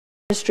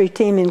Ministry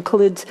team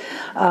includes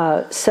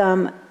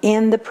some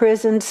in the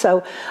prison,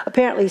 so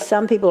apparently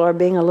some people are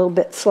being a little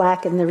bit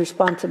slack in their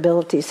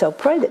responsibility. So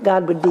pray that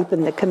God would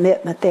deepen the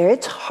commitment there.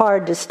 It's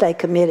hard to stay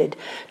committed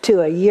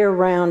to a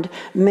year-round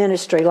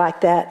ministry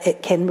like that.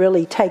 It can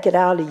really take it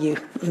out of you,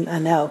 I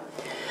know.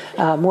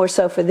 More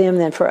so for them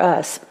than for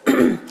us.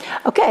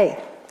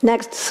 Okay.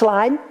 Next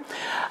slide.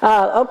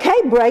 Okay,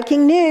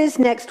 breaking news.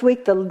 Next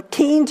week, the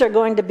teens are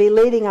going to be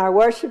leading our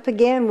worship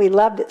again. We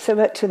loved it so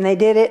much when they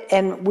did it,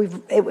 and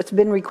it's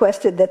been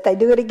requested that they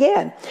do it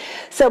again.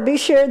 So be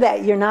sure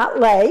that you're not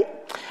late.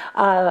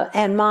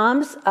 And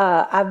moms,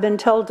 I've been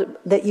told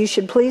that you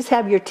should please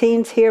have your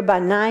teens here by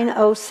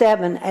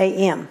 9:07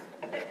 a.m.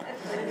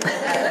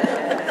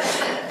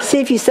 See,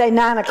 if you say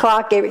 9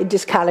 o'clock, it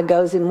just kind of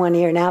goes in one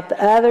ear and out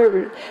the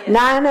other.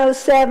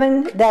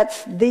 9:07,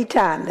 that's the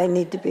time they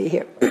need to be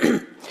here.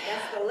 That's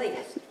the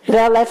latest.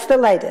 Well, that's the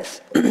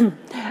latest.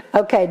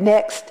 Okay,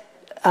 next.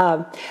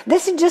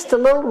 This is just a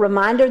little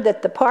reminder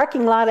that the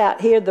parking lot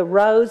out here, the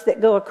rows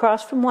that go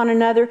across from one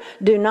another,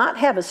 do not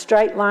have a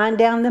straight line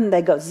down them.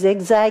 They go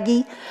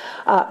zigzaggy.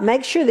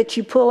 Make sure that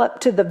you pull up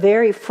to the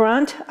very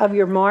front of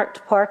your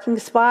marked parking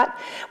spot.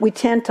 We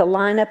tend to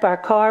line up our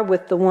car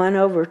with the one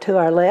over to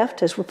our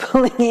left as we're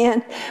pulling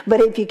in.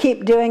 But if you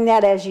keep doing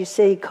that, as you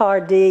see,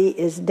 car D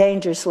is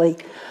dangerously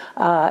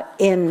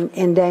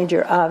in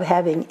danger of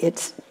having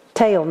its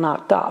tail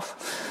knocked off.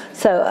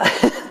 So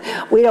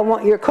we don't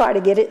want your car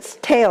to get its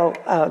tail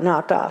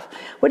knocked off.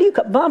 What do you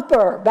call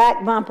bumper?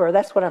 Back bumper.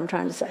 That's what I'm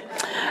trying to say.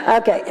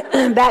 Okay,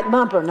 back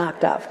bumper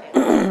knocked off.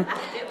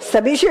 So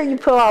be sure you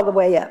pull all the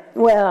way up.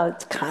 Well,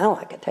 it's kind of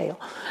like a tail.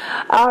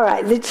 All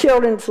right, the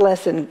children's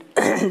lesson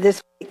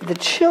this week. The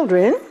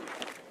children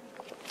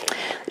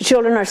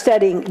are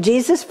studying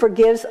Jesus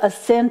Forgives a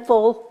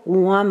Sinful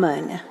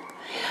Woman.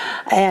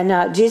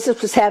 And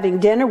Jesus was having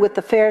dinner with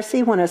the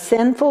Pharisee when a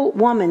sinful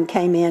woman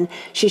came in.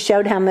 She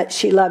showed how much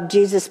she loved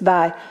Jesus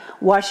by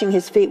washing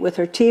his feet with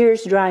her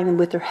tears, drying them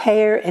with her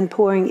hair, and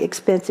pouring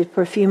expensive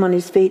perfume on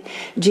his feet.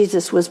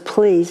 Jesus was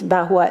pleased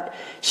by what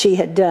she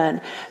had done.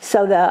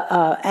 So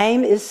the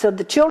aim is so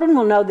the children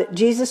will know that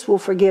Jesus will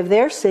forgive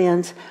their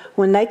sins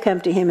when they come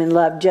to him in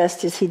love,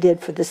 just as he did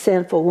for the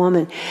sinful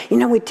woman. You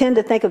know, we tend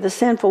to think of the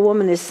sinful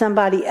woman as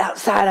somebody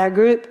outside our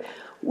group.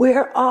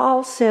 We're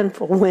all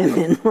sinful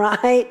women,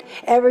 right?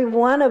 Every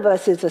one of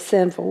us is a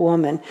sinful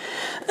woman.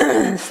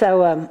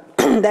 So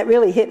that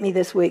really hit me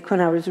this week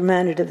when I was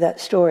reminded of that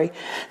story.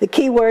 The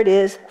key word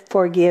is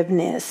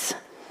forgiveness.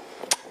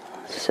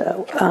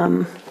 So,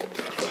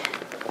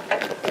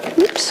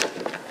 oops.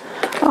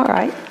 All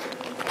right.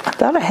 I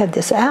thought I had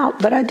this out,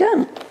 but I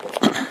don't.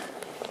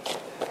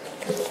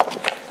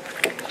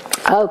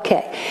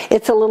 Okay.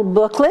 It's a little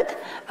booklet.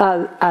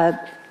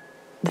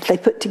 That they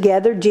put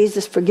together.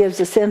 Jesus Forgives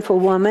a Sinful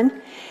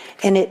Woman,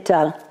 and it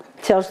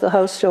tells the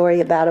whole story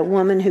about a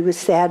woman who was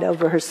sad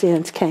over her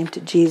sins, came to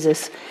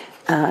Jesus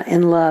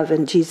in love,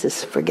 and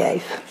Jesus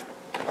forgave.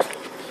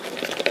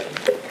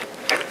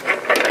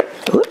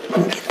 Let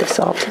me get this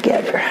all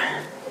together.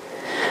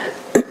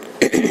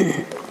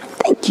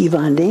 Thank you,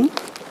 Vondine.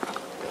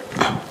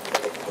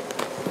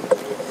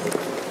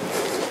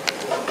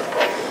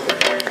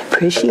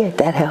 Appreciate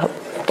that help.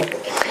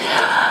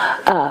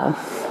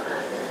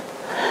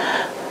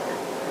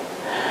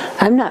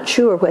 I'm not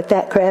sure what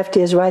that craft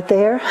is right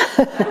there.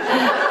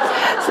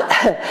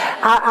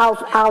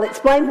 I'll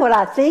explain what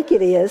I think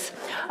it is.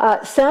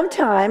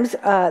 Sometimes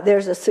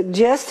there's a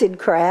suggested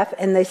craft,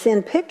 and they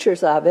send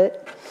pictures of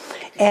it.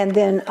 And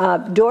then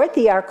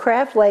Dorothy, our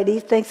craft lady,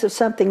 thinks of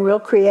something real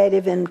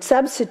creative and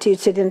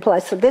substitutes it in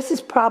place. So this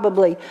is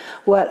probably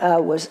what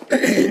was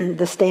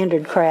the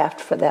standard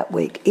craft for that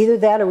week. Either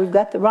that or we've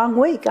got the wrong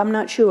week. I'm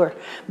not sure.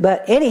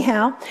 But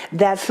anyhow,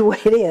 that's the way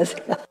it is.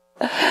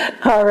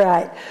 All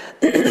right.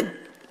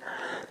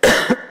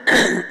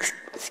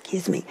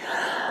 Excuse me.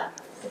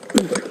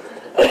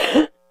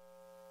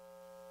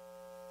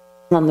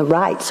 On the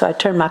right, so I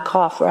turn my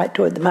cough right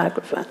toward the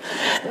microphone.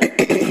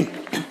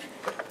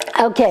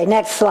 Okay,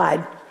 next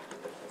slide.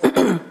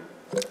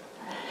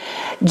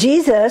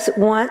 Jesus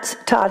once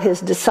taught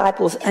his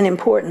disciples an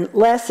important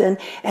lesson,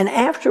 and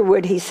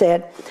afterward he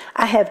said,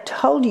 I have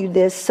told you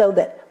this so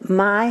that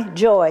my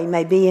joy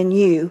may be in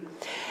you,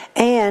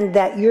 and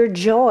that your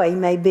joy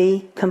may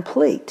be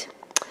complete.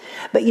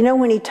 But you know,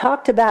 when he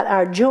talked about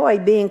our joy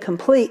being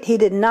complete, he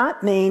did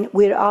not mean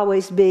we'd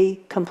always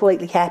be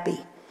completely happy.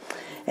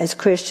 As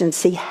Christians,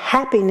 see,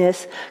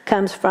 happiness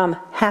comes from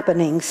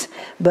happenings,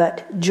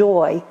 but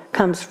joy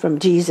comes from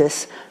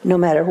Jesus, no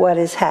matter what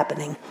is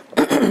happening.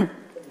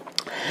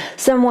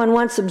 Someone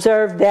once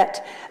observed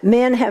that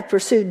men have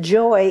pursued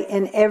joy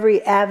in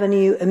every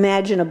avenue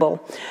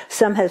imaginable.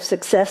 Some have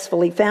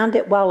successfully found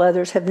it, while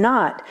others have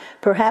not.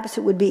 Perhaps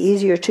it would be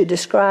easier to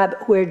describe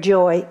where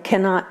joy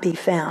cannot be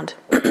found.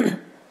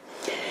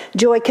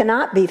 Joy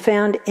cannot be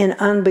found in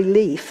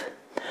unbelief.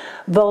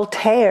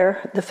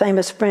 Voltaire, the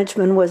famous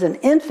Frenchman, was an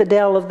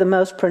infidel of the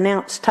most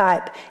pronounced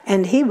type,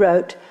 and he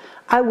wrote,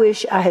 I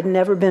wish I had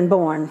never been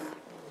born.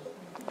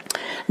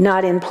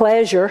 Not in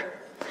pleasure,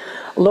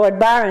 Lord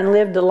Byron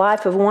lived a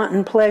life of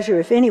wanton pleasure,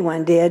 if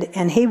anyone did,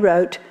 and he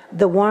wrote,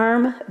 "The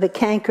worm, the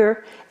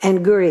canker,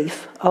 and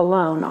grief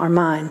alone are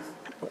mine."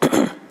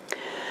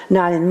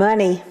 Not in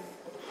money.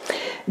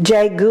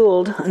 Jay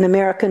Gould, an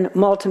American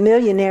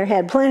multimillionaire,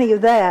 had plenty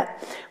of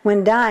that.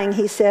 When dying,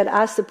 he said,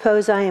 "I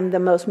suppose I am the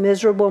most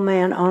miserable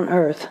man on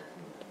earth."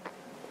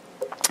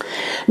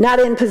 Not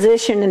in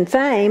position and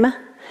fame.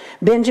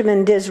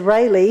 Benjamin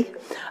Disraeli,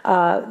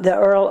 the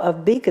Earl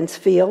of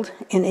Beaconsfield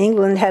in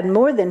England, had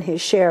more than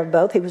his share of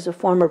both. He was a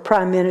former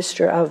Prime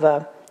Minister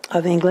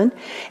of England,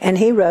 and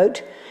he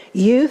wrote,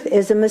 "Youth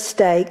is a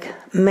mistake,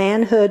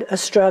 manhood a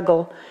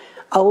struggle,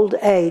 old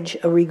age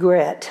a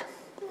regret."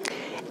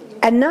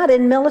 And not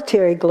in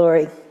military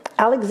glory.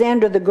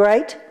 Alexander the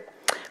Great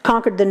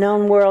conquered the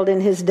known world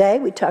in his day.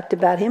 We talked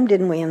about him,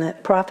 didn't we, in the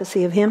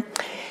prophecy of him?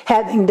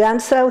 Having done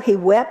so, he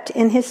wept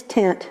in his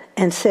tent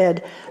and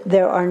said,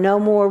 "There are no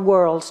more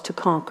worlds to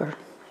conquer."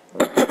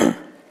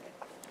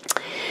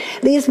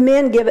 These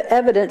men give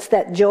evidence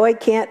that joy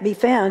can't be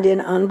found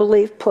in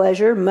unbelief,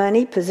 pleasure,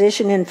 money,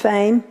 position, and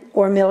fame,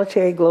 or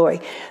military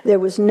glory. There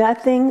was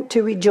nothing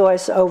to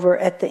rejoice over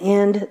at the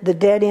end, the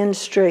dead-end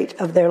street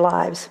of their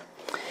lives.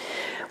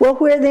 Well,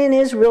 where then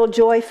is real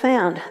joy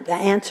found? The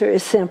answer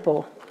is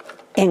simple: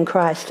 in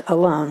Christ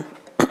alone.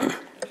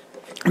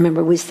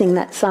 Remember, we sing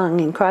that song,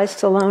 "In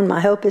Christ alone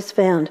my hope is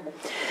found."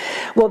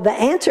 Well, the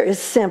answer is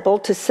simple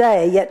to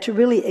say, yet to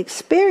really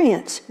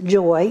experience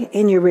joy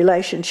in your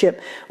relationship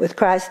with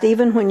Christ,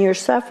 even when you're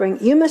suffering,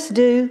 you must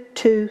do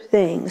two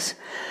things.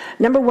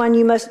 Number one,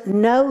 you must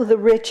know the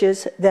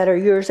riches that are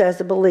yours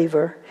as a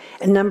believer.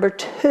 And number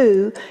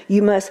two,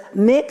 you must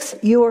mix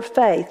your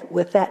faith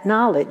with that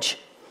knowledge.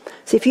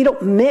 See, if you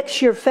don't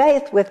mix your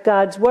faith with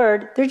God's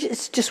word,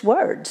 it's just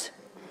words.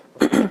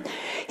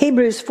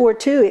 Hebrews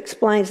 4:2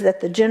 explains that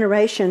the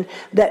generation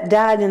that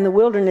died in the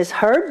wilderness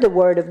heard the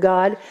word of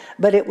God,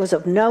 but it was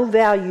of no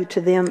value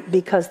to them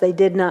because they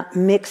did not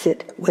mix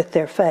it with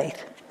their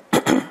faith.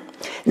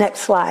 Next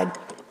slide.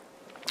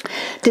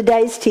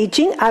 Today's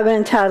teaching I've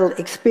entitled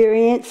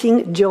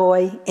Experiencing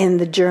Joy in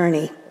the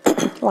Journey.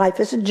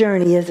 Life is a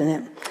journey, isn't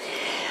it?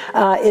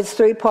 Its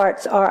three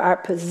parts are our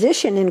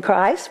position in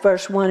Christ,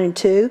 verse 1 and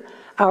 2,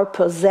 our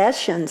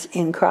possessions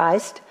in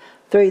Christ,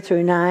 3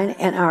 through 9,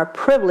 and our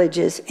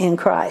privileges in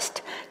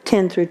Christ,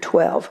 10 through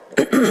 12.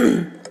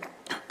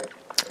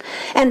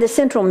 And the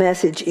central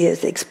message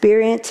is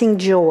experiencing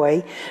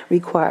joy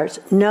requires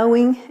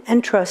knowing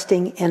and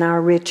trusting in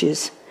our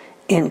riches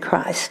in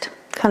Christ.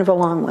 Kind of a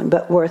long one,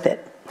 but worth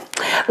it.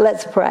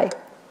 Let's pray.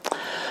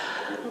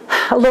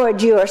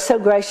 Lord, you are so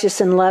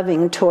gracious and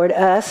loving toward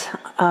us.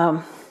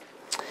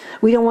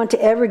 We don't want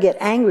to ever get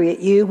angry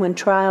at you when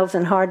trials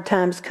and hard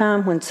times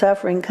come, when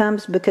suffering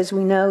comes, because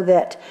we know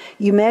that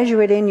you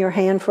measure it in your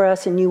hand for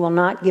us and you will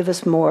not give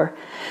us more.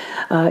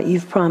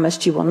 You've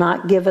promised you will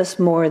not give us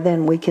more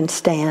than we can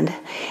stand.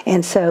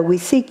 And so we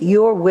seek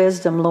your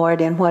wisdom,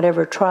 Lord, in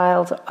whatever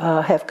trials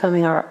have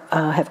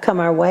come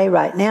our way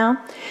right now.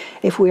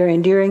 If we're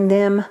enduring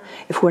them,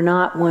 if we're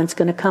not, one's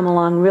going to come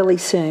along really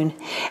soon.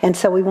 And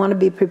so we want to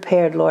be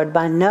prepared, Lord,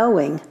 by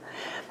knowing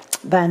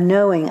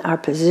our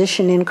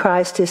position in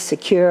Christ is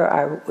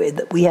secure,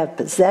 we have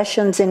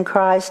possessions in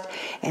Christ,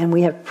 and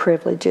we have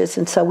privileges.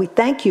 And so we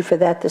thank you for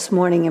that this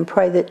morning and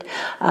pray that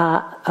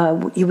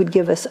you would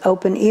give us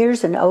open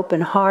ears and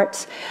open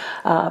hearts,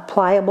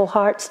 pliable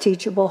hearts,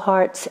 teachable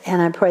hearts,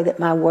 and I pray that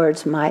my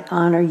words might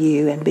honor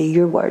you and be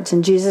your words.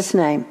 In Jesus'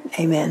 name,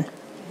 amen.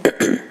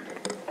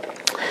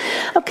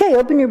 Okay,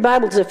 open your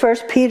Bible to 1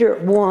 Peter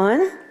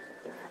 1,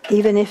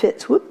 even if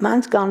it's,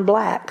 mine's gone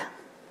black.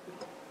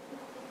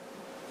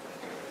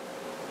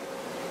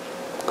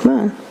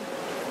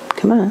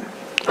 Come on.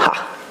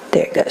 Ha,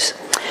 there it goes.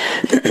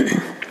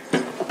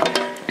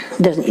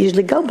 Doesn't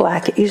usually go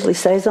black. It usually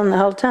stays on the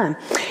whole time.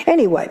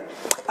 Anyway,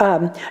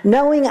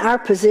 knowing our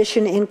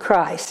position in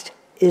Christ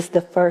is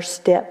the first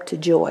step to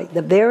joy.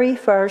 The very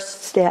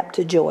first step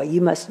to joy.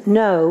 You must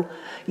know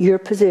your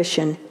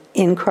position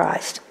in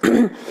Christ.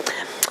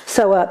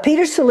 So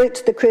Peter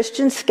salutes the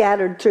Christians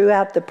scattered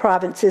throughout the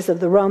provinces of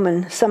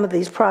some of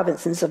these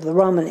provinces of the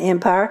Roman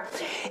Empire,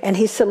 and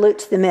he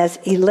salutes them as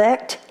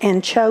elect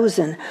and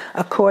chosen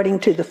according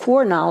to the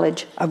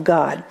foreknowledge of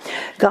God.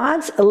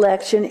 God's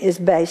election is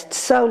based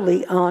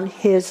solely on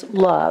his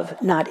love,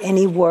 not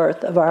any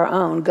worth of our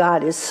own.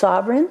 God is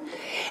sovereign,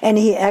 and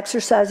he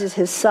exercises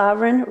his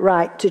sovereign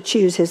right to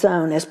choose his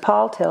own. As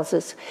Paul tells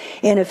us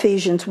in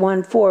Ephesians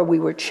 1:4, we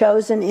were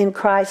chosen in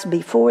Christ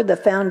before the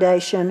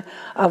foundation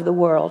of the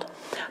world.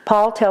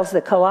 Paul tells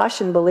the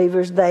Colossian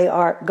believers they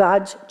are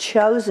God's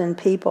chosen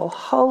people,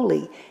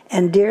 holy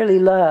and dearly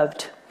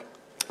loved.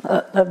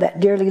 Love that,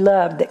 dearly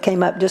loved, that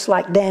came up just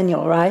like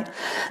Daniel, right?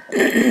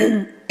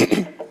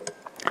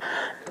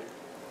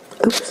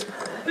 Oops.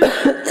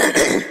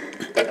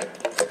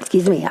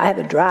 Excuse me, I have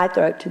a dry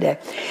throat today.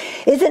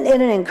 Isn't it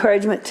an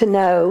encouragement to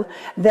know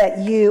that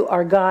you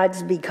are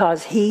God's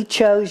because he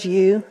chose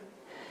you?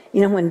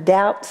 You know, when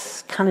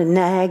doubts kind of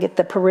nag at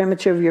the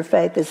perimeter of your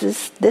faith,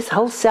 is this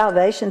whole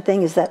salvation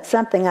thing, is that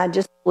something I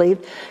just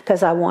believed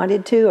because I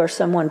wanted to, or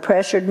someone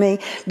pressured me?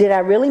 Did I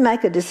really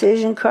make a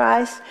decision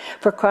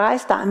for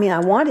Christ? I mean, I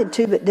wanted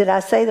to, but did I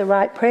say the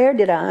right prayer?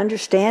 Did I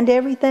understand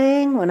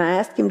everything when I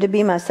asked him to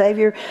be my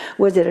Savior?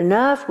 Was it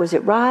enough? Was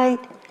it right?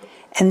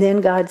 And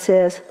then God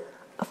says,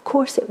 of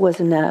course it was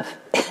enough.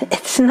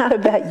 It's not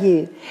about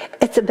you.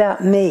 It's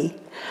about me.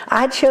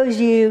 I chose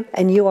you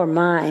and you are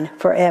mine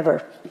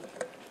forever.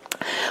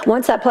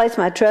 Once I place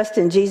my trust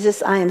in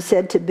Jesus, I am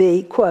said to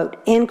be, quote,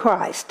 in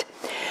Christ.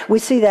 We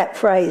see that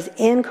phrase,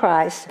 in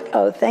Christ,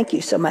 oh, thank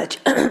you so much,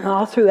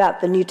 all throughout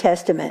the New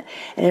Testament.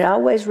 And it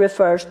always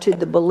refers to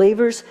the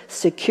believer's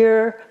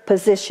secure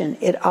position.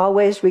 It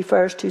always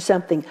refers to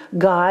something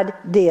God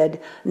did,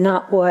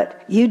 not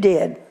what you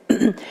did.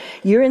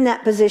 You're in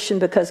that position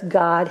because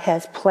God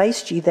has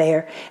placed you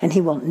there, and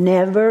he will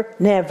never,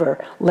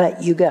 never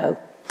let you go.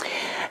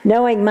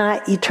 Knowing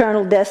my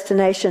eternal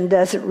destination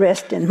doesn't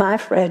rest in my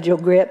fragile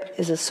grip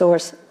is a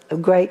source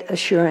of great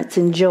assurance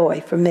and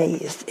joy for me,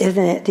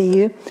 isn't it to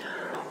you?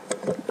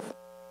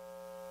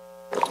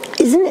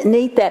 Isn't it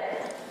neat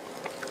that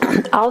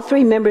all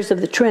three members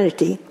of the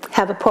Trinity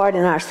have a part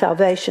in our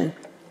salvation?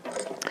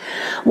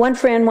 One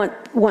friend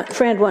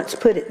once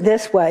put it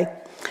this way,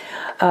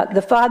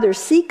 the Father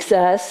seeks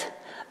us,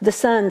 the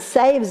Son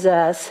saves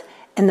us,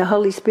 and the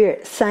Holy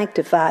Spirit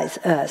sanctifies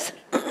us.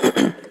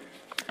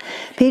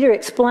 Peter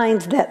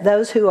explains that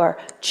those who are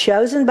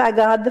chosen by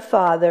God the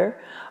Father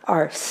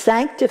are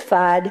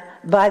sanctified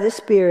by the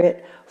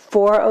Spirit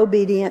for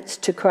obedience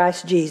to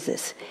Christ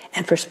Jesus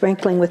and for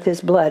sprinkling with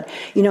his blood.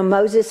 You know,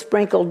 Moses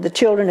sprinkled the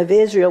children of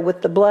Israel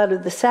with the blood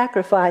of the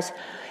sacrifice,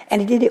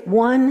 and he did it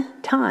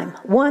one time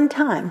when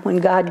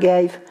God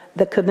gave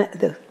the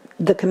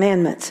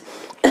commandments.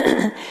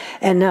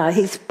 And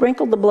he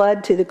sprinkled the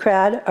blood to the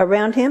crowd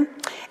around him,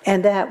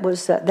 and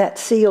that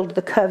sealed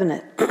the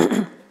covenant.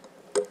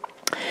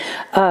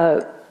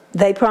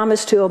 They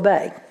promised to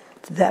obey.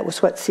 That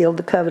was what sealed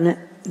the covenant,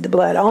 the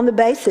blood. On the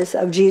basis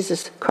of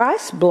Jesus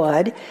Christ's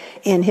blood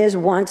in his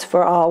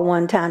once-for-all,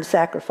 one-time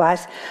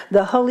sacrifice,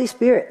 the Holy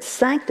Spirit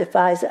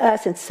sanctifies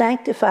us, and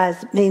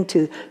sanctifies means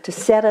to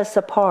set us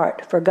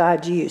apart for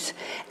God's use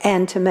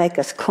and to make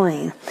us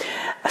clean.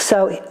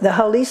 So the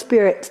Holy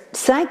Spirit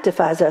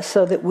sanctifies us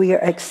so that we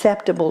are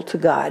acceptable to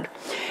God.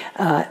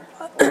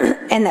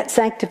 And that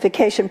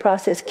sanctification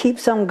process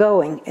keeps on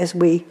going as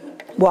we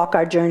walk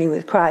our journey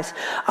with Christ.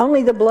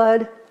 Only the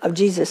blood of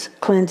Jesus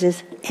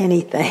cleanses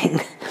anything.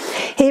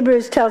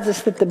 Hebrews tells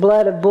us that the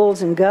blood of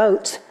bulls and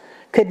goats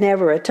could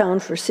never atone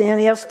for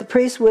sin, else the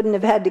priest wouldn't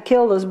have had to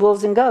kill those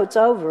bulls and goats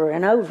over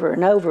and over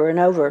and over and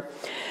over.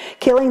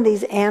 Killing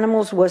these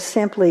animals was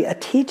simply a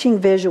teaching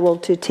visual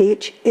to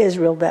teach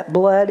Israel that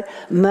blood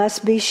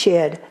must be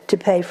shed to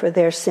pay for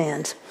their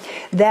sins.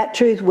 That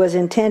truth was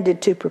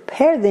intended to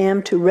prepare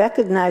them to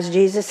recognize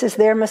Jesus as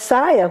their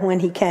Messiah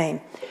when he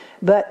came.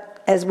 But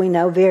as we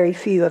know, very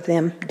few of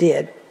them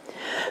did.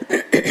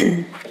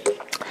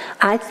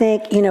 I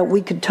think,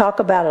 we could talk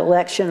about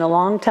election a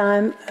long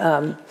time.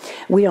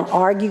 We don't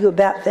argue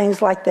about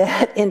things like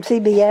that in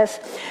CBS,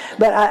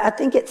 but I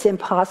think it's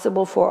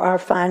impossible for our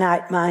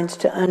finite minds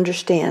to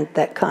understand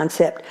that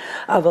concept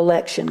of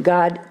election,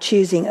 God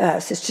choosing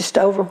us. It's just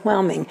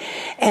overwhelming.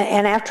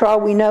 And after all,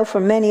 we know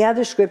from many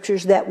other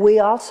scriptures that we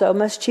also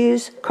must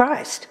choose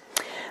Christ.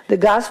 The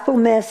gospel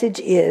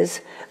message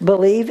is,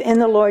 believe in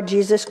the Lord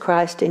Jesus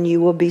Christ and you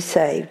will be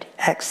saved.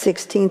 Acts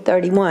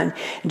 16:31.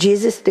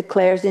 Jesus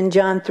declares in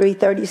John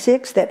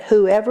 3:36 that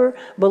whoever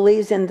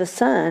believes in the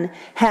Son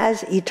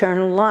has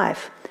eternal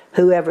life.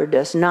 Whoever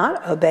does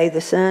not obey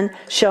the Son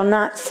shall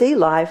not see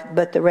life,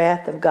 but the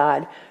wrath of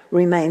God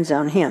remains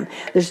on him.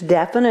 There's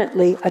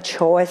definitely a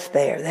choice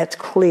there. That's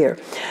clear.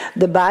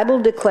 The Bible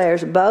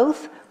declares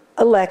both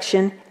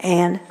election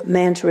and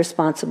man's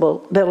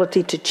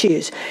responsibility to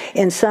choose.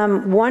 In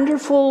some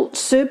wonderful,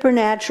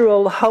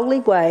 supernatural,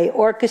 holy way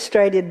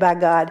orchestrated by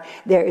God,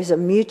 there is a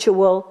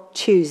mutual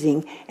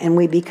choosing, and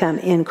we become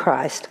in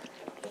Christ.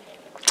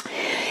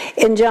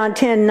 In John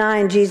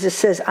 10:9, Jesus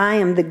says, I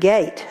am the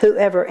gate.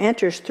 Whoever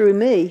enters through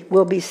me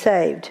will be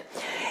saved.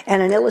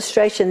 And an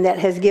illustration that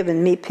has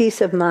given me peace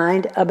of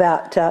mind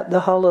about the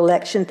whole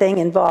election thing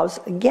involves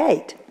a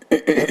gate.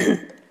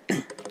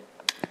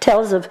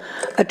 Tells of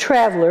a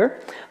traveler,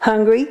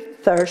 hungry,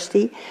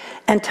 thirsty,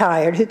 and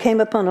tired, who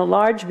came upon a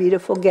large,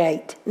 beautiful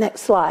gate.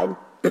 Next slide.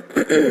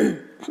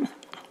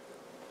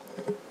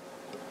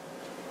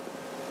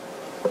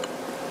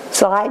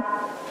 Slide?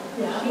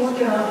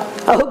 Yeah.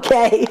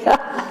 Okay.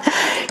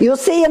 You'll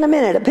see in a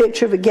minute a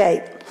picture of a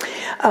gate.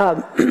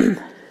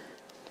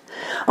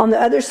 On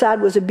the other side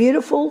was a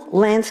beautiful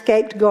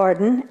landscaped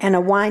garden and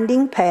a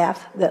winding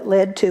path that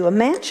led to a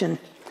mansion.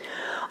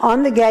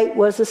 On the gate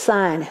was a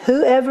sign,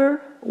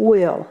 whoever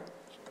will.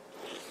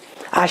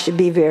 I should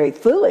be very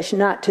foolish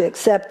not to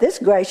accept this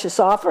gracious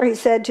offer, he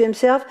said to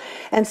himself.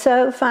 And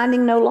so,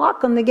 finding no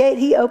lock on the gate,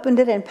 he opened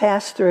it and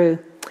passed through.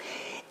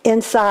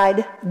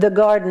 inside the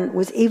garden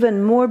was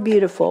even more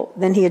beautiful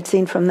than he had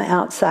seen from the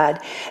outside.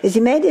 As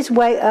he made his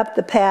way up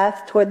the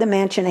path toward the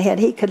mansion ahead,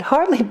 he could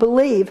hardly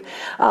believe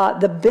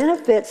the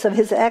benefits of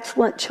his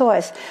excellent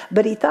choice,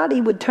 but he thought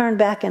he would turn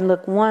back and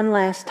look one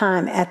last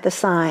time at the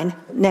sign.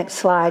 Next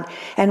slide.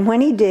 And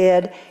when he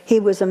did, he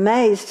was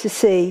amazed to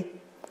see,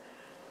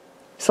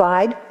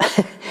 slide,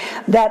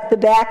 that the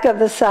back of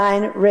the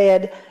sign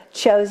read,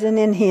 "Chosen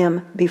in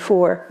him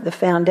before the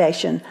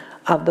foundation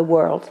of the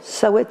world."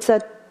 So it's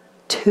a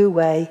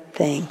two-way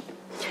thing.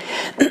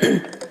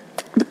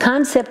 The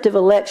concept of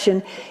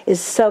election is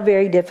so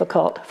very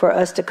difficult for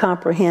us to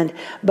comprehend,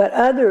 but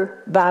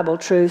other Bible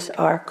truths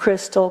are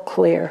crystal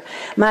clear.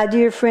 My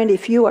dear friend,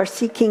 if you are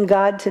seeking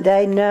God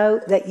today,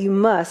 know that you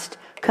must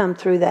come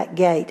through that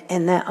gate,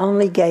 and that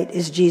only gate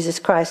is Jesus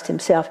Christ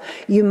himself.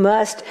 You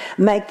must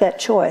make that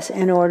choice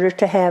in order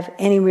to have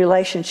any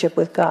relationship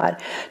with God.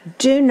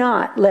 Do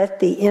not let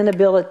the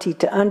inability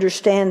to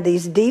understand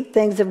these deep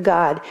things of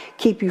God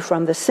keep you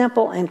from the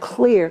simple and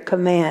clear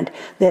command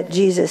that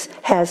Jesus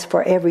has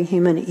for every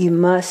human. You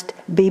must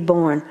be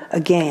born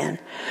again.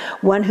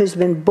 One who's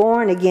been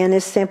born again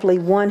is simply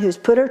one who's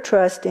put her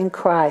trust in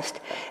Christ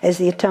as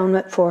the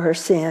atonement for her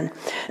sin.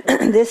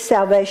 This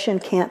salvation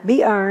can't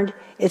be earned.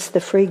 It's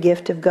the free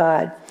gift of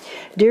God.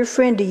 Dear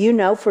friend, do you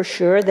know for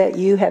sure that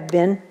you have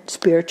been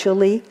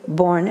spiritually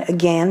born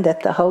again,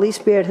 that the Holy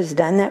Spirit has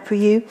done that for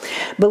you?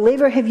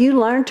 Believer, have you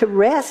learned to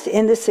rest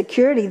in the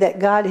security that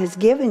God has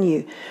given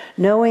you,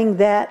 knowing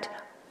that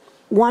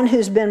one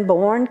who's been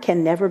born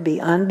can never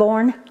be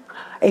unborn?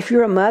 If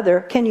you're a mother,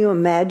 can you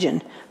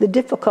imagine the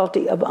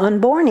difficulty of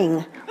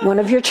unborning one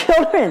of your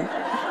children?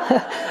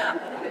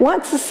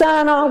 Once a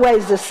son,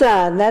 always a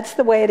son. That's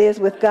the way it is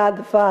with God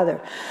the Father.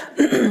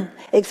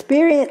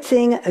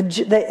 Experiencing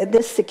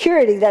this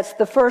security, that's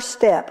the first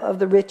step of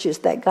the riches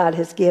that God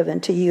has given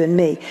to you and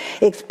me.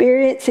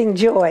 Experiencing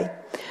joy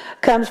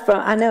comes from,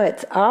 I know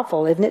it's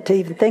awful, isn't it, to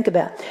even think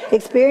about.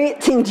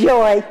 Experiencing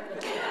joy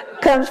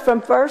comes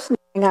from first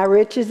knowing our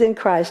riches in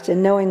Christ,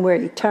 and knowing we're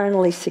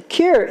eternally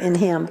secure in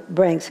him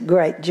brings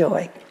great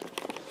joy.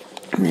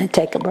 I'm going to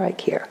take a break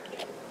here.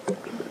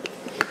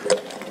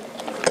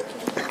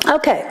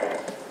 Okay,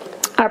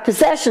 our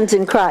possessions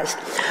in Christ.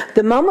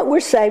 The moment we're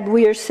saved,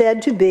 we are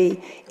said to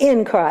be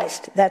in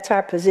Christ. That's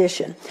our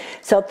position.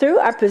 So through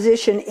our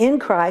position in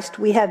Christ,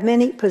 we have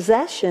many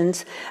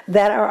possessions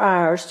that are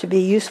ours to be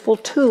useful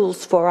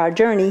tools for our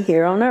journey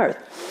here on earth.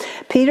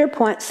 Peter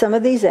points some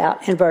of these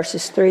out in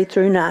verses 3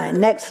 through 9.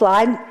 Next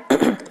slide.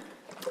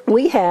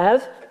 We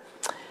have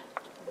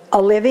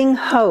a living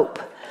hope.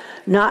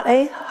 Not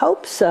a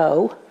hope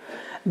so,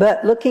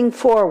 but looking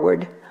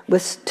forward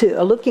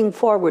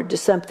to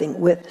something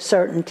with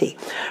certainty.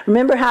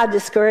 Remember how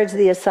discouraged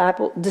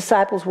the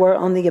disciples were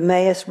on the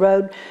Emmaus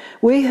road?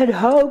 We had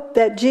hoped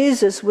that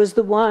Jesus was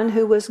the one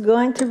who was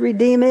going to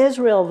redeem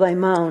Israel, they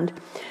moaned.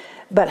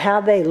 But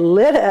how they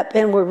lit up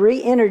and were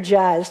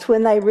re-energized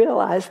when they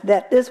realized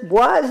that this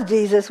was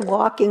Jesus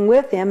walking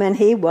with him, and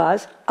he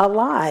was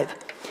alive.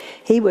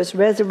 He was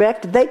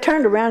resurrected. They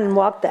turned around and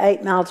walked the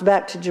 8 miles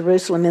back to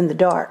Jerusalem in the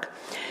dark.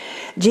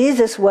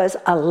 Jesus was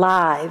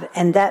alive,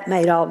 and that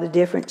made all the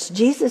difference.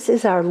 Jesus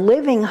is our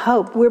living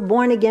hope. We're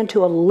born again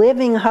to a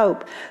living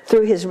hope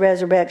through his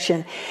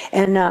resurrection.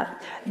 And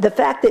the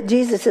fact that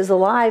Jesus is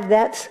alive,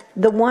 that's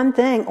the one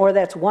thing, or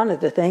that's one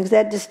of the things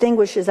that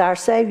distinguishes our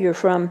Savior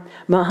from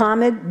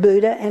Muhammad,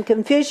 Buddha, and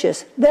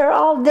Confucius. They're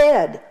all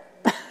dead.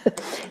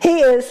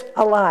 He is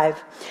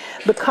alive.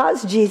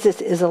 Because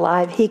Jesus is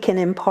alive, he can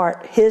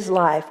impart his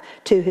life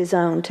to his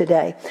own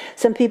today.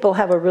 Some people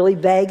have a really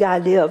vague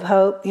idea of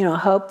hope.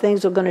 Hope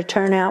things are going to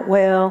turn out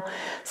well.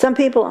 Some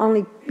people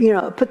only,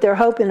 put their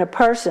hope in a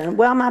person.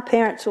 Well, my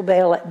parents will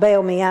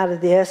bail me out of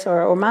this,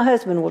 or my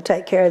husband will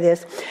take care of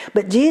this.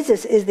 But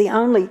Jesus is the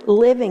only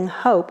living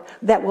hope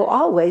that will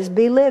always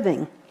be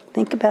living.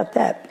 Think about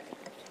that.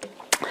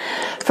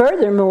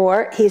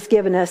 Furthermore, he's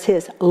given us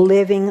his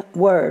living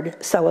word.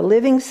 So a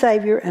living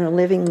Savior and a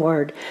living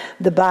word.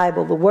 The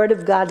Bible, the Word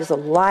of God, is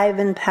alive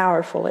and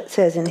powerful, it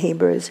says in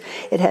Hebrews.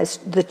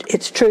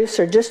 Its truths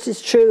are just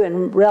as true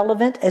and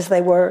relevant as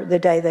they were the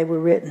day they were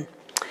written.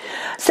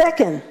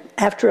 Second,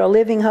 after a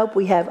living hope,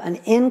 we have an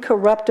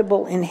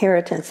incorruptible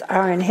inheritance.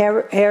 Our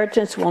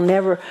inheritance will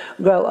never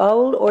grow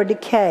old or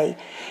decay.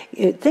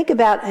 Think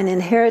about an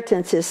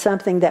inheritance as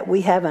something that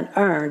we haven't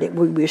earned.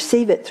 We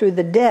receive it through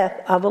the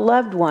death of a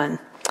loved one.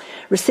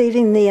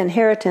 Receiving the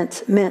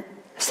inheritance meant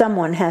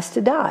someone has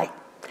to die.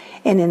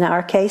 And in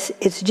our case,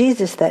 it's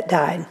Jesus that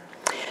died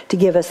to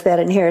give us that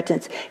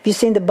inheritance. Have you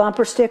seen the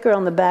bumper sticker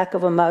on the back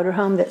of a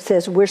motorhome that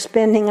says, "We're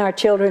spending our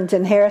children's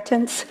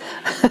inheritance"?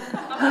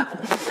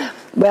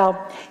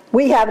 Well,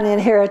 we have an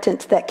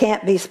inheritance that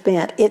can't be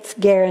spent. It's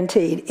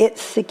guaranteed.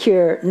 It's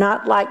secure,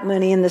 not like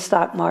money in the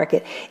stock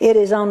market. It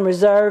is on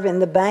reserve in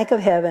the bank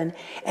of heaven,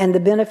 and the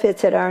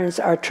benefits it earns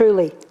are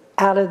truly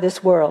out of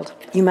this world.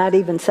 You might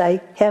even say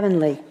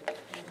heavenly.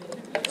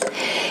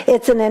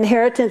 It's an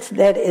inheritance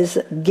that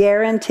is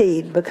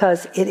guaranteed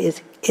because it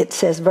is it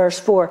says, verse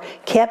 4,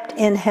 kept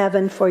in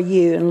heaven for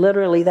you. And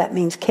literally that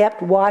means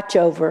kept watch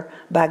over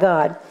by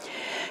God.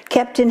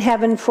 Kept in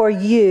heaven for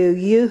you,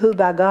 you who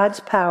by God's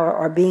power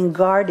are being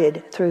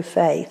guarded through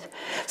faith.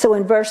 So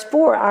in verse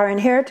 4, our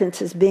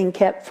inheritance is being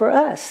kept for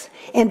us.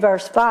 In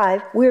verse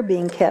 5, we're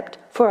being kept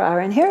for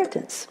our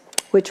inheritance.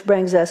 Which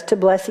brings us to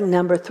blessing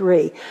number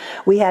 3.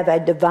 We have a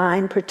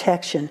divine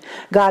protection.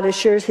 God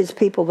assures his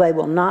people they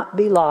will not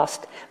be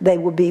lost. They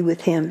will be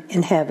with him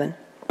in heaven.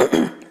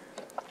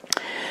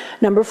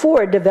 Number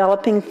 4,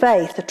 developing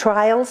faith. The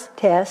trials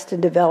test to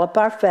develop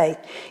our faith.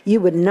 You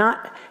would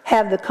not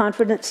have the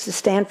confidence to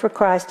stand for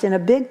Christ in a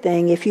big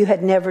thing if you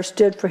had never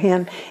stood for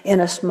him in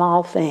a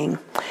small thing.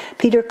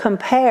 Peter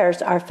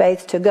compares our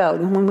faith to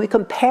gold. And when we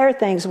compare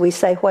things, we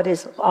say what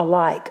is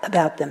alike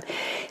about them.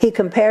 He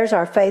compares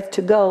our faith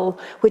to gold,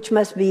 which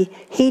must be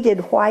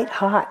heated white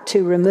hot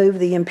to remove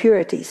the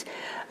impurities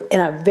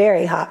in a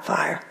very hot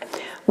fire.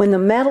 When the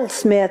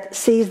metalsmith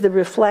sees the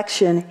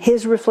reflection,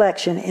 his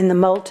reflection in the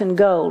molten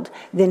gold,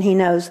 then he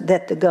knows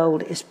that the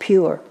gold is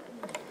pure.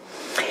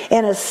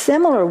 In a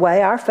similar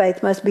way, our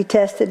faith must be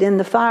tested in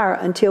the fire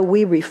until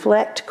we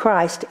reflect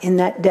Christ in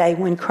that day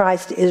when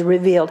Christ is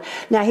revealed.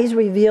 Now, he's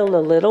revealed a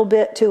little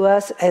bit to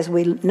us as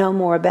we know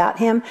more about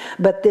him,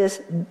 but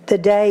the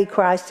day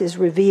Christ is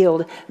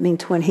revealed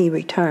means when he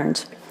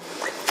returns.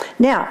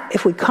 Now,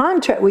 if we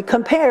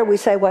compare, we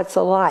say what's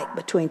alike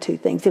between two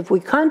things. If we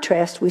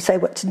contrast, we say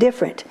what's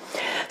different.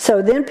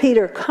 So then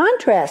Peter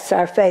contrasts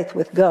our faith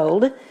with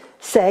gold,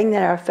 saying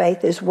that our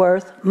faith is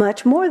worth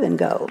much more than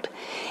gold.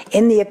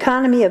 In the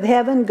economy of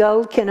heaven,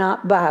 gold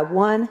cannot buy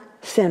one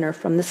sinner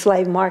from the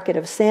slave market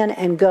of sin,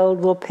 and gold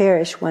will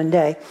perish one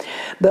day.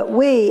 But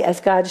we, as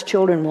God's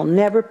children, will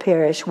never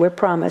perish, we're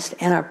promised,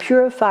 and our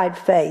purified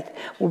faith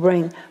will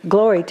bring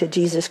glory to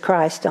Jesus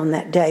Christ on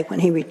that day when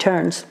he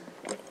returns.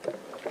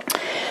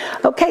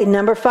 Okay,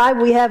 number 5,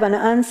 we have an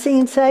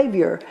unseen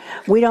Savior.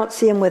 We don't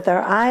see him with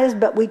our eyes,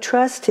 but we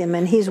trust him,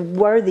 and he's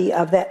worthy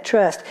of that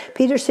trust.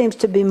 Peter seems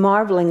to be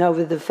marveling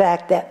over the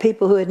fact that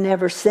people who had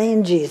never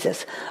seen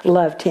Jesus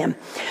loved him.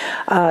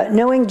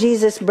 Knowing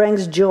Jesus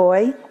brings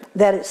joy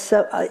that it's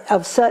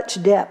of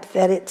such depth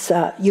that it's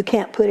you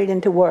can't put it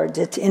into words.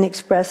 It's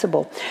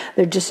inexpressible.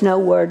 There are just no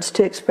words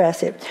to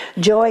express it.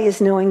 Joy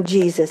is knowing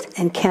Jesus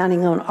and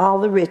counting on all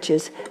the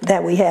riches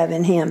that we have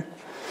in him.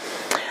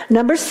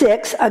 Number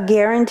 6, a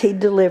guaranteed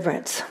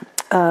deliverance.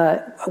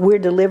 We're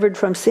delivered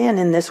from sin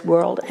in this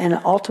world, and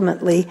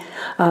ultimately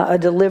a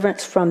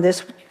deliverance from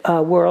this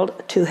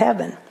world to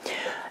heaven.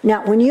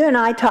 Now, when you and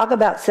I talk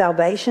about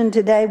salvation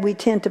today, we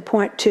tend to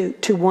point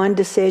to one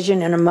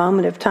decision in a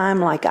moment of time,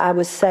 like I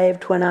was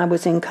saved when I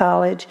was in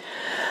college.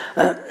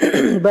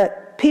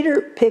 But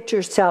Peter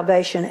pictures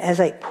salvation as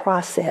a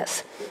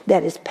process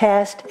that is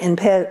past and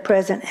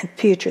present and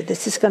future.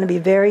 This is going to be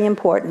very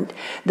important,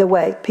 the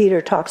way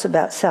Peter talks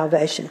about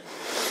salvation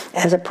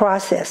as a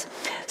process.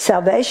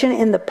 Salvation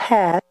in the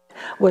past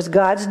was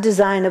God's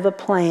design of a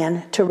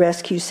plan to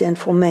rescue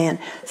sinful man.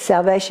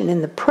 Salvation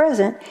in the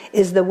present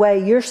is the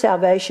way your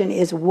salvation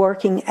is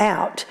working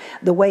out,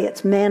 the way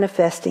it's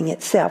manifesting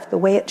itself, the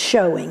way it's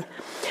showing.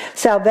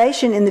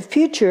 Salvation in the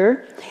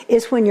future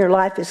is when your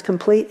life is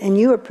complete and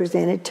you are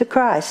presented to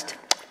Christ.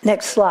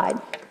 Next slide.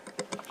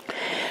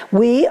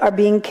 We are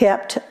being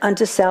kept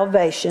unto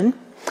salvation.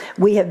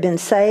 We have been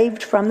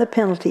saved from the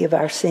penalty of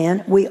our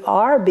sin. We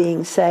are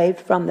being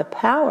saved from the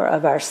power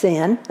of our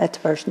sin. That's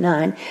verse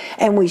 9.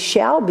 And we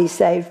shall be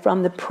saved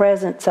from the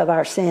presence of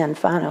our sin,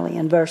 finally,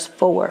 in verse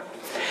 4.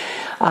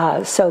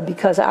 So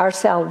because our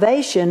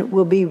salvation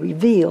will be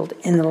revealed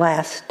in the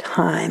last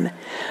time.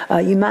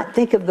 You might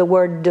think of the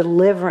word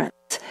deliverance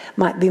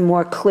might be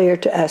more clear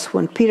to us.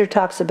 When Peter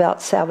talks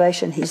about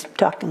salvation, he's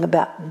talking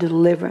about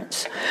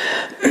deliverance.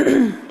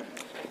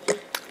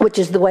 Which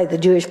is the way the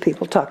Jewish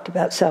people talked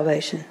about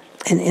salvation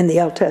in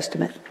the Old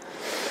Testament.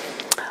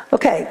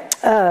 Okay,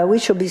 we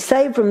shall be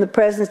saved from the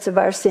presence of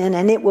our sin,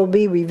 and it will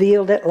be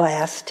revealed at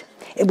last.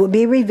 It will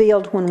be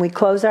revealed when we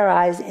close our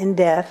eyes in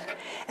death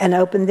and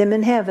open them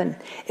in heaven.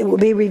 It will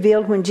be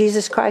revealed when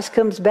Jesus Christ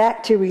comes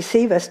back to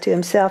receive us to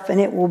himself,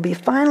 and it will be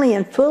finally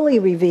and fully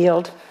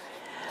revealed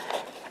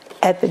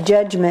at the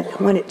judgment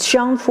when it's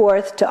shown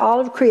forth to all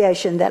of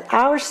creation that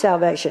our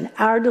salvation,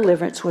 our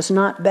deliverance, was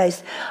not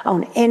based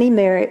on any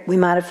merit we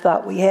might have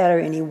thought we had or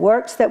any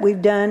works that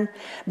we've done,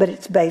 but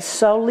it's based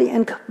solely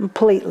and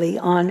completely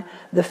on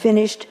the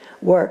finished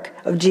work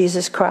of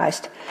Jesus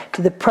Christ,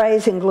 to the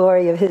praise and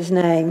glory of his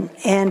name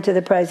and to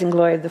the praise and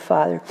glory of the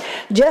Father.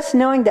 Just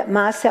knowing that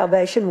my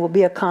salvation will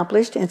be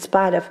accomplished in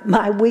spite of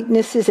my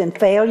weaknesses and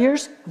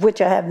failures, of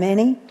which I have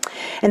many,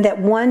 and that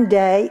one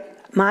day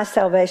my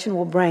salvation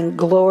will bring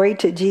glory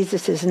to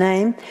Jesus'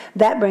 name.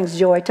 That brings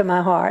joy to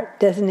my heart,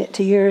 doesn't it,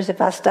 to yours,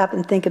 if I stop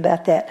and think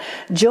about that.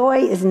 Joy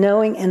is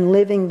knowing and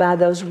living by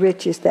those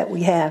riches that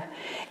we have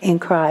in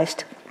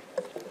Christ.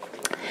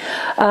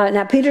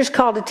 Now, Peter's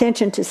called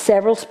attention to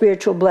several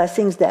spiritual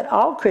blessings that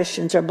all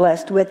Christians are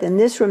blessed with, and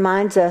this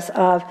reminds us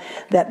of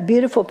that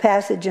beautiful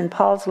passage in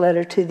Paul's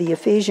letter to the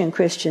Ephesian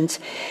Christians.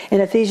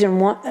 In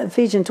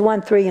Ephesians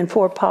 1, 3, and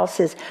 4, Paul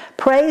says,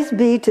 "Praise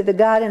be to the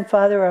God and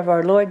Father of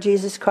our Lord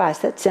Jesus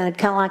Christ." That sounded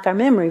kind of like our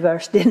memory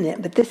verse, didn't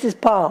it? But this is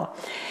Paul.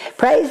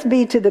 "Praise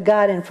be to the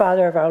God and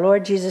Father of our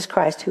Lord Jesus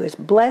Christ, who has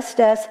blessed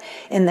us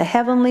in the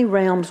heavenly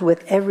realms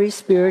with every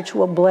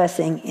spiritual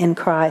blessing in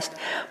Christ.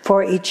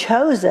 For he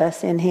chose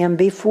us in him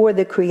before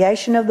the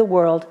creation of the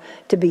world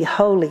to be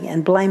holy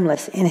and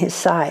blameless in his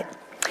sight."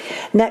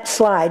 Next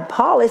slide.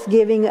 Paul is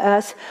giving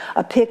us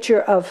a picture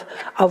of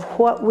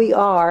what we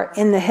are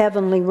in the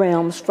heavenly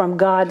realms from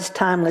God's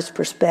timeless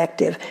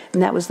perspective.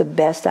 And that was the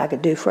best I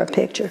could do for a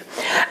picture.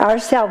 Our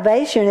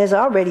salvation is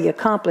already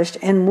accomplished,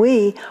 and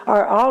we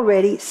are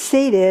already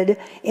seated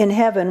in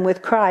heaven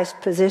with Christ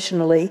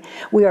positionally.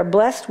 We are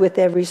blessed with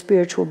every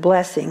spiritual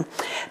blessing.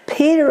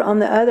 Peter, on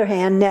the other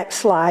hand, next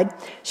slide,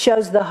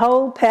 shows the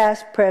whole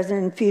past,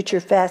 present, and future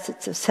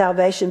facets of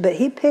salvation, but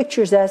he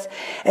pictures us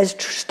as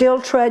still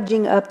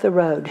trudging up the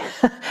road,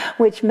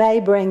 which may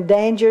bring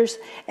dangers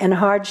and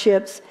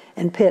hardships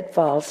and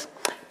pitfalls,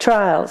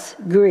 trials,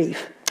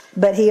 grief.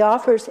 But he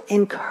offers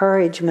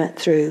encouragement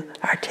through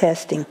our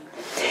testing.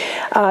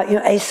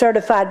 A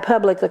certified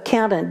public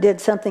accountant did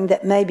something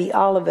that maybe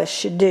all of us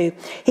should do.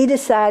 He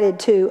decided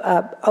to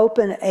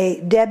open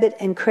a debit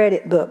and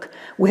credit book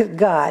with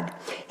God.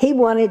 He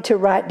wanted to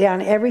write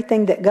down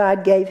everything that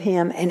God gave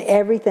him and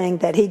everything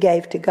that he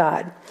gave to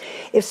God.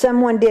 If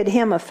someone did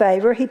him a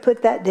favor, he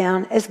put that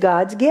down as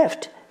God's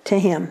gift to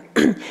him.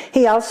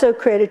 He also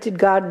credited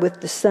God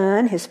with the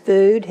sun, his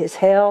food, his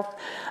health,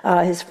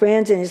 his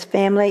friends and his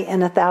family,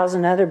 and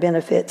 1,000 other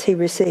benefits he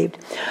received.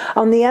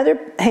 On the other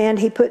hand,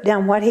 he put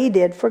down what he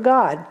did for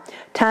God.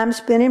 Time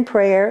spent in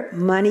prayer,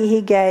 money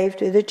he gave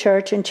to the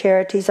church and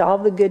charities, all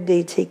the good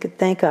deeds he could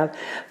think of.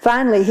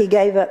 Finally, he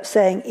gave up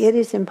saying, "It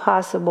is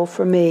impossible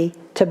for me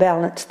to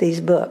balance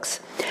these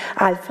books.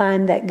 I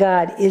find that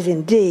God is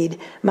indeed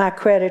my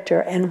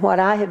creditor, and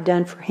what I have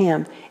done for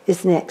him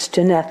is next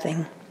to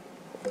nothing."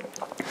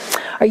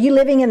 Are you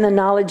living in the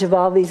knowledge of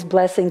all these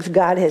blessings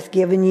God has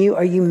given you?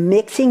 Are you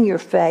mixing your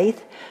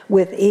faith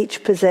with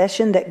each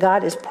possession that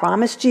God has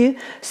promised you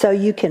so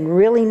you can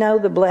really know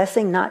the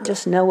blessing, not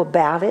just know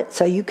about it,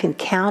 so you can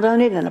count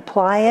on it and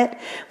apply it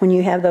when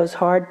you have those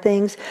hard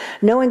things?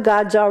 Knowing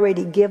God's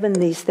already given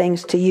these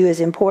things to you is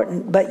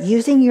important, but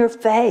using your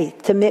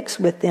faith to mix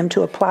with them,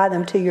 to apply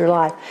them to your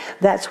life,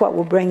 that's what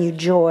will bring you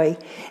joy,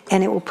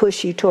 and it will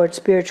push you towards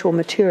spiritual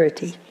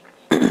maturity.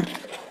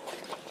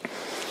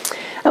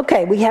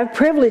 Okay, we have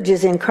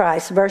privileges in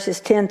Christ,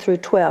 verses 10 through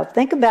 12.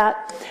 Think about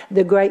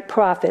the great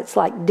prophets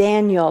like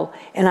Daniel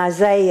and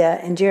Isaiah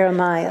and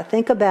Jeremiah.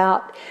 Think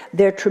about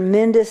their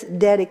tremendous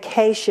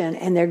dedication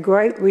and their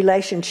great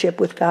relationship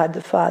with God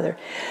the Father.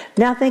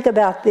 Now think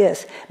about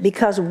this.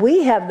 Because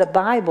we have the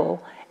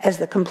Bible as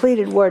the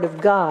completed Word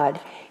of God,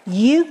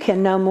 you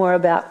can know more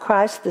about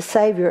Christ the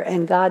Savior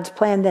and God's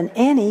plan than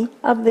any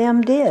of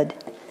them did.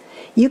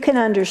 You can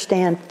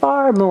understand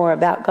far more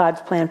about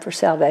God's plan for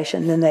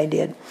salvation than they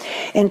did.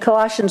 In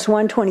Colossians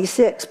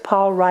 1:26,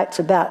 Paul writes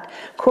about,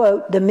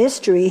 quote, "the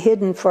mystery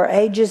hidden for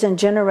ages and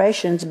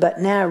generations, but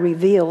now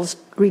revealed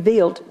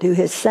to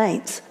his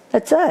saints."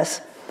 That's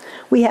us.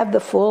 We have the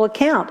full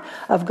account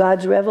of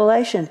God's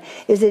revelation.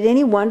 Is it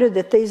any wonder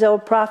that these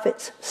old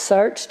prophets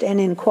searched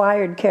and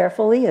inquired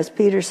carefully, as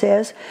Peter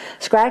says,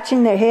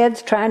 scratching their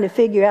heads trying to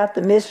figure out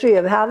the mystery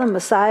of how the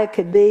Messiah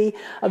could be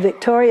a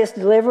victorious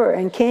deliverer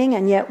and king,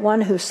 and yet one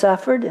who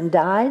suffered and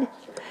died?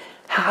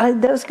 How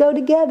did those go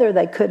together?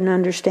 They couldn't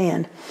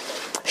understand.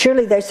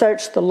 Surely they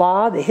searched the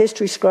law, the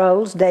history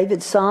scrolls,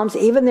 David's Psalms,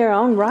 even their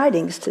own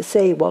writings to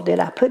see, well, did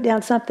I put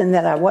down something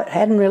that I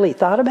hadn't really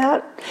thought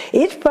about?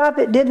 Each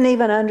prophet didn't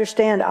even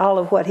understand all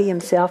of what he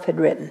himself had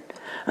written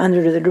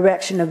under the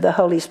direction of the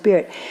Holy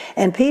Spirit.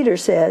 And Peter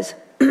says,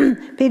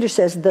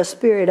 the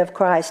Spirit of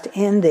Christ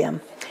in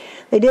them.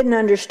 They didn't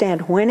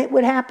understand when it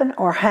would happen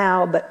or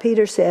how, but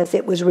Peter says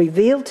it was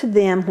revealed to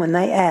them when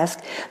they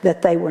asked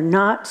that they were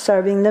not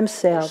serving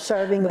themselves,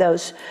 serving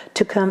those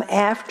to come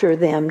after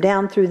them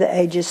down through the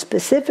ages,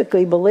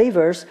 specifically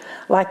believers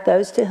like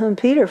those to whom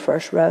Peter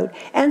first wrote,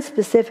 and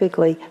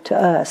specifically to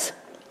us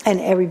and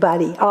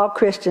everybody, all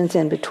Christians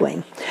in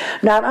between.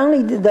 Not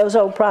only did those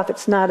old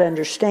prophets not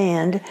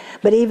understand,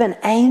 but even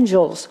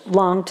angels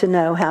longed to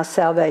know how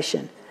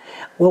salvation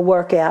will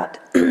work out,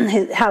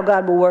 how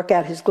God will work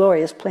out his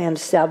glorious plan of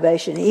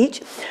salvation.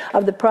 Each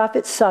of the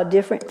prophets saw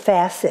different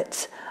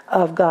facets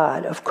of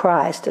God, of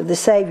Christ, of the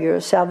Savior,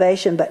 of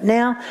salvation. But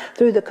now,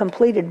 through the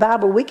completed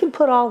Bible, we can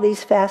put all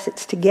these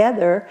facets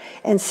together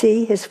and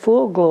see his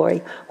full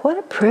glory. What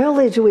a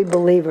privilege we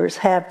believers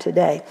have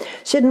today.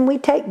 Shouldn't we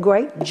take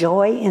great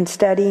joy in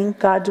studying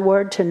God's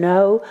Word to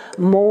know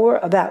more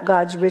about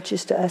God's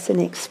riches to us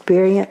and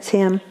experience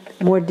him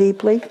more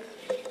deeply?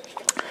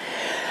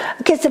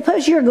 Okay,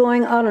 suppose you're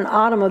going on an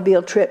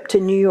automobile trip to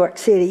New York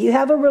City. You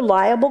have a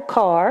reliable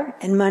car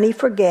and money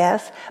for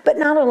gas, but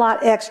not a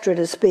lot extra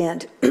to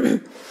spend.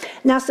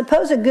 Now,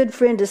 suppose a good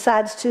friend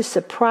decides to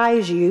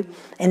surprise you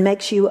and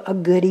makes you a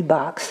goodie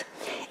box.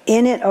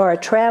 In it are a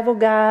travel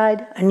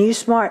guide, a new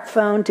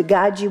smartphone to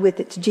guide you with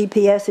its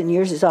GPS, and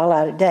yours is all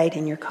out of date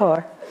in your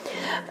car.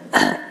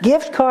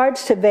 Gift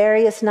cards to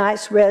various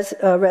nice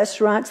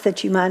restaurants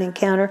that you might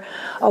encounter,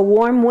 a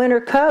warm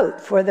winter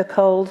coat for the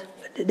cold,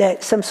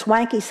 some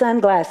swanky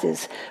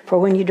sunglasses for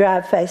when you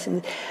drive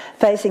facing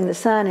the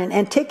sun,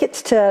 and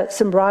tickets to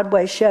some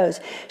Broadway shows.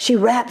 She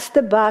wraps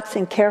the box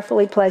and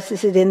carefully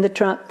places it in the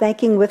trunk,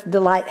 thinking with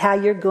delight how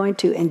you're going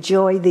to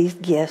enjoy these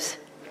gifts.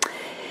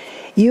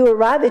 You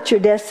arrive at your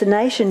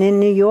destination in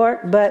New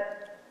York,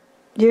 but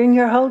during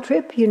your whole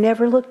trip, you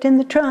never looked in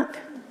the trunk.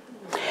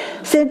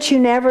 Since you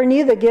never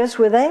knew the gifts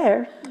were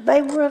there,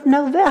 they were of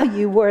no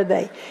value, were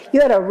they?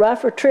 You had a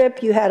rougher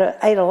trip, you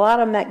ate a lot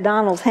of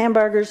McDonald's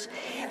hamburgers,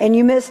 and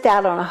you missed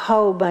out on a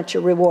whole bunch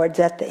of rewards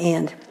at the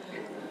end.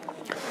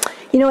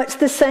 You know, it's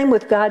the same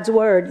with God's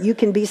Word. You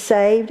can be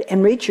saved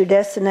and reach your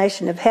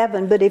destination of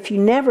heaven, but if you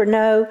never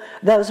know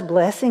those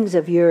blessings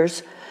of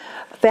yours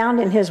found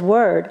in His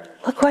Word,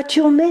 look what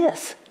you'll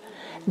miss.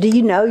 Do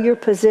you know your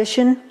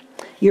position,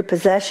 your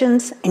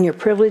possessions, and your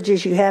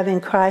privileges you have in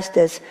Christ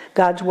as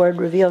God's Word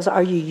reveals?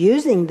 Are you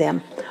using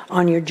them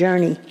on your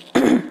journey?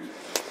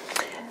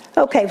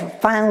 Okay, for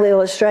final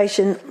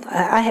illustration,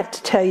 I have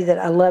to tell you that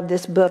I love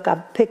this book. I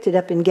picked it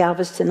up in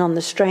Galveston on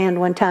the Strand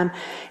one time.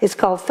 It's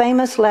called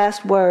Famous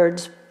Last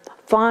Words,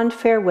 Fond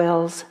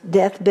Farewells,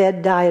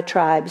 Deathbed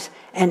Diatribes,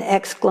 and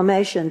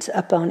Exclamations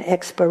Upon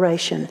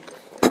Expiration.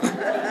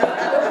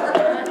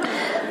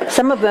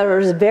 Some of them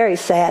are very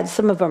sad.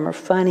 Some of them are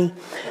funny.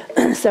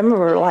 Some of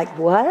them are like,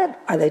 what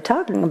are they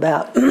talking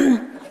about?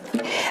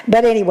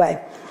 But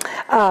anyway,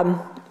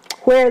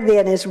 where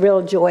then is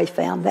real joy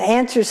found? The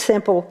answer is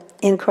simple: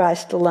 in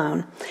Christ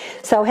alone.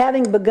 So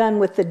having begun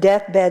with the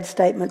deathbed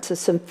statements of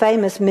some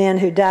famous men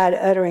who died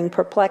uttering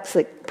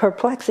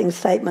perplexing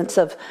statements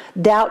of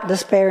doubt,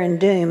 despair, and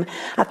doom,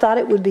 I thought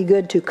it would be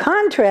good to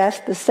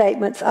contrast the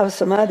statements of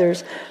some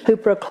others who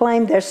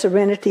proclaimed their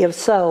serenity of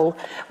soul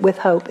with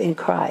hope in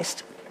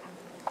Christ.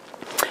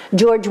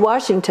 George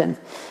Washington,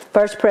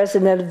 first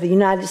president of the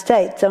United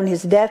States, on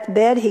his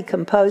deathbed, he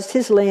composed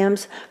his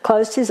limbs,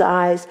 closed his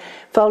eyes,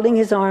 folding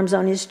his arms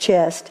on his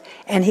chest,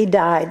 and he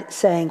died,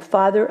 saying,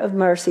 "Father of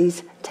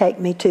mercies, take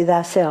me to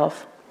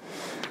thyself."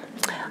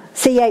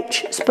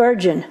 C.H.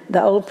 Spurgeon,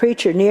 the old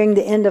preacher, nearing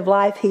the end of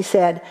life, he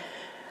said,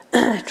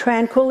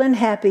 "Tranquil and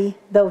happy,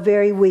 though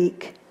very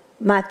weak,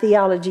 my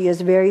theology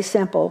is very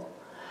simple.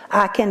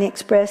 I can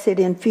express it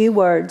in few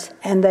words,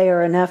 and they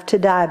are enough to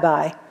die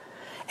by."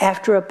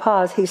 After a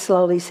pause, he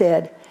slowly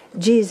said,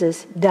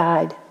 "Jesus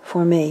died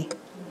for me."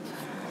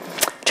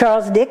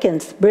 Charles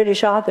Dickens,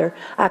 British author,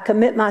 "I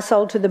commit my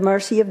soul to the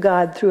mercy of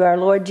God through our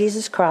Lord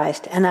Jesus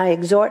Christ, and I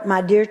exhort my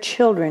dear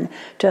children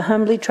to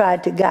humbly try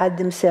to guide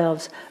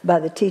themselves by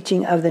the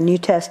teaching of the New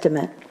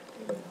Testament."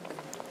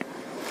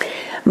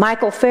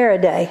 Michael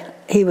Faraday,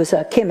 he was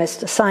a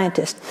chemist, a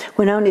scientist.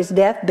 When on his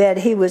deathbed,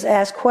 he was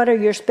asked, "What are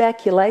your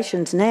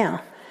speculations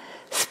now?"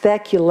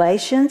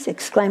 "Speculations?"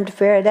 exclaimed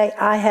Faraday.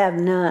 "I have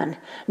none.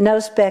 No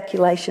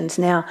speculations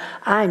now.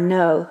 I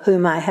know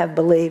whom I have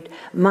believed.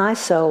 My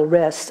soul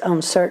rests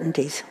on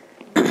certainties."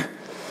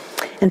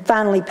 And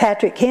finally,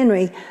 Patrick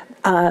Henry,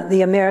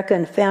 the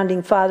American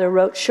founding father,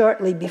 wrote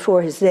shortly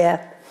before his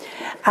death,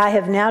 "I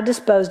have now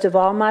disposed of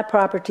all my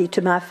property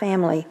to my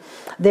family.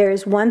 There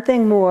is one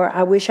thing more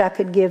I wish I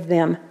could give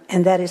them,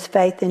 and that is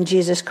faith in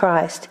Jesus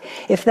Christ.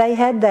 If they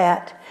had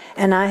that,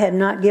 and I had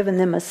not given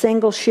them a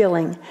single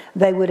shilling,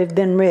 they would have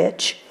been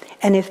rich.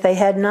 And if they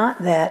had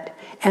not that,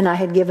 and I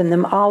had given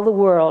them all the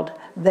world,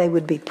 they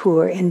would be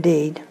poor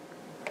indeed."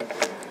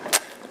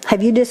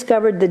 Have you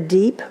discovered the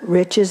deep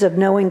riches of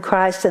knowing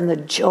Christ and the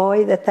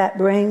joy that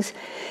brings?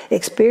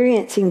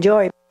 Experiencing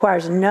joy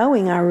requires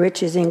knowing our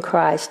riches in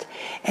Christ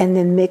and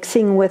then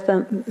mixing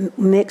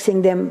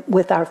them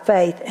with our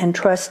faith and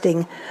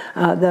trusting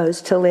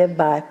those to live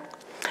by.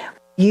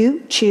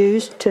 You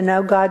choose to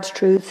know God's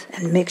truth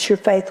and mix your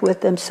faith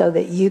with them so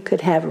that you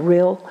could have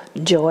real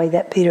joy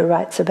that Peter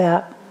writes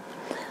about.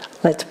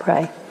 Let's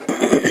pray.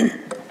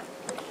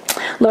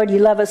 Lord, you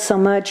love us so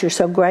much. You're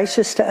so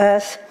gracious to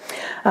us.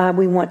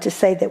 We want to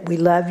say that we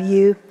love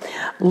you.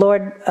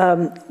 Lord,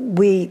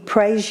 we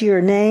praise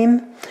your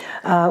name,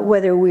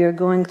 whether we are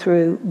going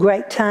through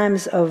great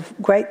times of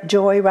great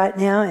joy right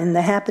now in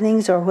the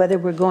happenings or whether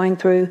we're going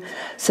through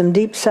some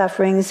deep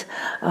sufferings.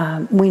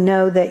 We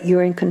know that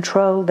you're in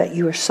control, that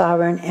you are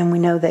sovereign, and we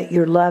know that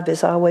your love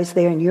is always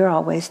there and you're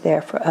always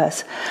there for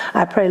us.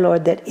 I pray,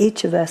 Lord, that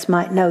each of us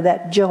might know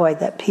that joy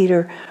that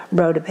Peter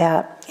wrote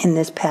about in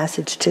this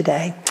passage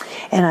today.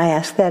 And I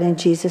ask that in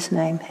Jesus'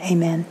 name.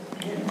 Amen.